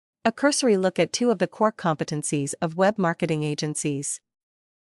A cursory look at two of the core competencies of web marketing agencies.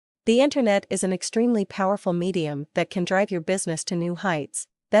 The internet is an extremely powerful medium that can drive your business to new heights,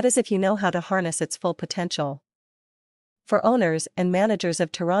 that is if you know how to harness its full potential. For owners and managers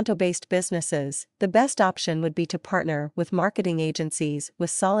of Toronto-based businesses, the best option would be to partner with marketing agencies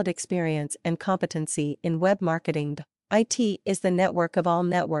with solid experience and competency in web marketing. IT is the network of all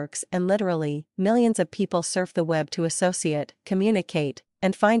networks, and literally, millions of people surf the web to associate, communicate,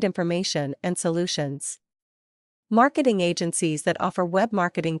 and find information and solutions. Marketing agencies that offer web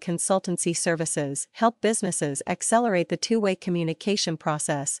marketing consultancy services help businesses accelerate the two-way communication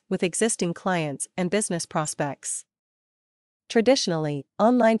process with existing clients and business prospects. Traditionally,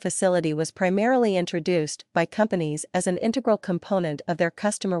 online facility was primarily introduced by companies as an integral component of their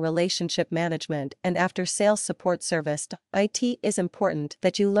customer relationship management and after-sales support service. It is important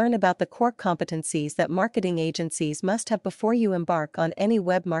that you learn about the core competencies that marketing agencies must have before you embark on any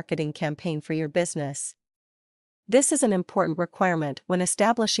web marketing campaign for your business. This is an important requirement when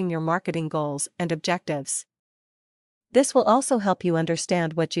establishing your marketing goals and objectives. This will also help you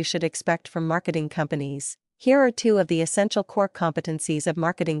understand what you should expect from marketing companies. Here are two of the essential core competencies of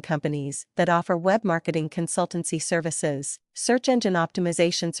marketing companies that offer web marketing consultancy services. Search engine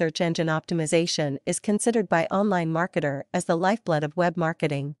optimization. Search engine optimization is considered by online marketer as the lifeblood of web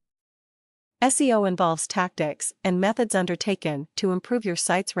marketing. SEO involves tactics and methods undertaken to improve your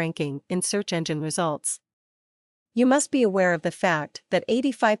site's ranking in search engine results. You must be aware of the fact that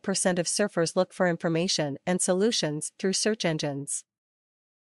 85% of surfers look for information and solutions through search engines.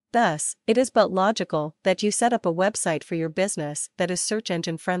 Thus, it is but logical that you set up a website for your business that is search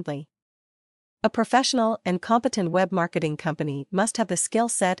engine friendly. A professional and competent web marketing company must have the skill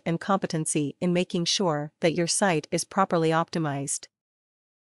set and competency in making sure that your site is properly optimized.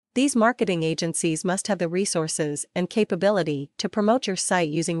 These marketing agencies must have the resources and capability to promote your site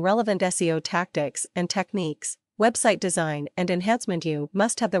using relevant SEO tactics and techniques. Website design and enhancement. You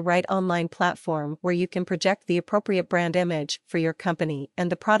must have the right online platform where you can project the appropriate brand image for your company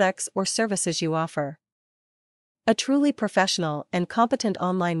and the products or services you offer. A truly professional and competent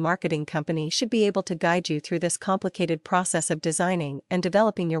online marketing company should be able to guide you through this complicated process of designing and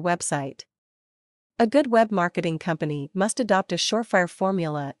developing your website. A good web marketing company must adopt a surefire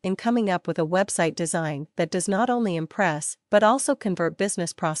formula in coming up with a website design that does not only impress but also convert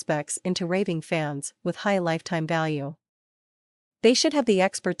business prospects into raving fans with high lifetime value. They should have the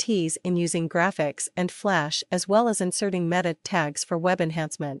expertise in using graphics and Flash as well as inserting meta tags for web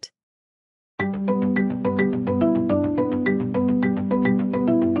enhancement.